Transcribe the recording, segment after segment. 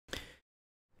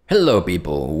Hello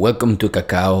people, welcome to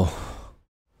Cacao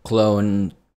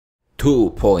Clone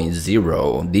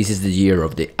 2.0. This is the year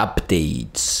of the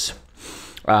updates.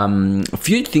 A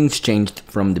few things changed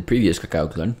from the previous Cacao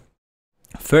clone.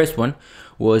 First one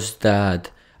was that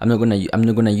I'm not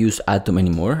gonna use Atom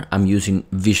anymore. I'm using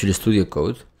Visual Studio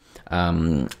Code.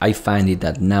 I find it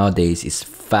that nowadays it's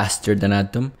faster than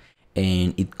Atom,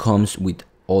 and it comes with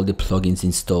all the plugins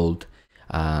installed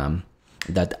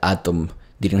that Atom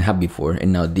didn't have before,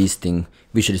 and now this thing,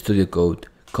 Visual Studio Code,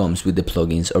 comes with the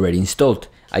plugins already installed.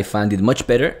 I find it much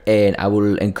better, and I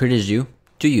will encourage you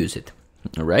to use it.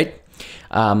 All right.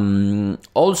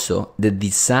 Also, the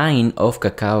design of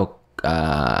Cacao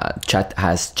chat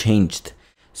has changed,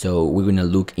 so we're gonna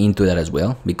look into that as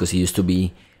well, because it used to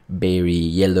be very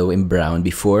yellow and brown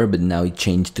before, but now it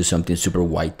changed to something super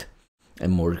white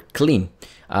and more clean.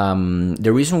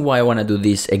 The reason why I want to do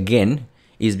this again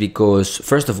is because,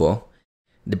 first of all,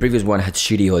 the previous one had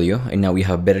shitty audio, and now we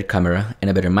have a better camera and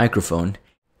a better microphone,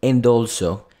 and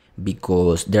also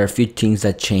because there are a few things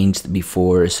that changed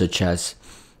before, such as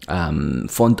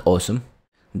Font Awesome,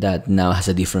 that now has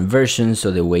a different version, so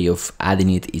the way of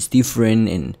adding it is different,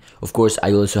 and of course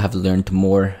I also have learned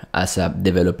more as a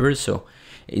developer, so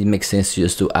it makes sense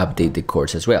just to update the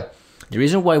course as well. The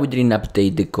reason why we didn't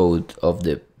update the code of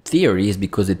the theory is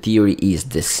because the theory is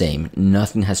the same,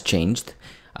 nothing has changed,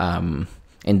 and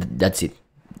that's it.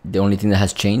 The only thing that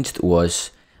has changed was,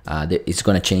 is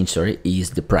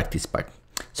the practice part.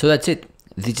 So that's it.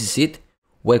 This is it.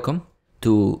 Welcome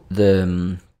to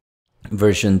the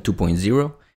version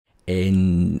 2.0,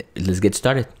 and let's get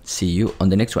started. See you on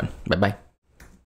the next one. Bye bye.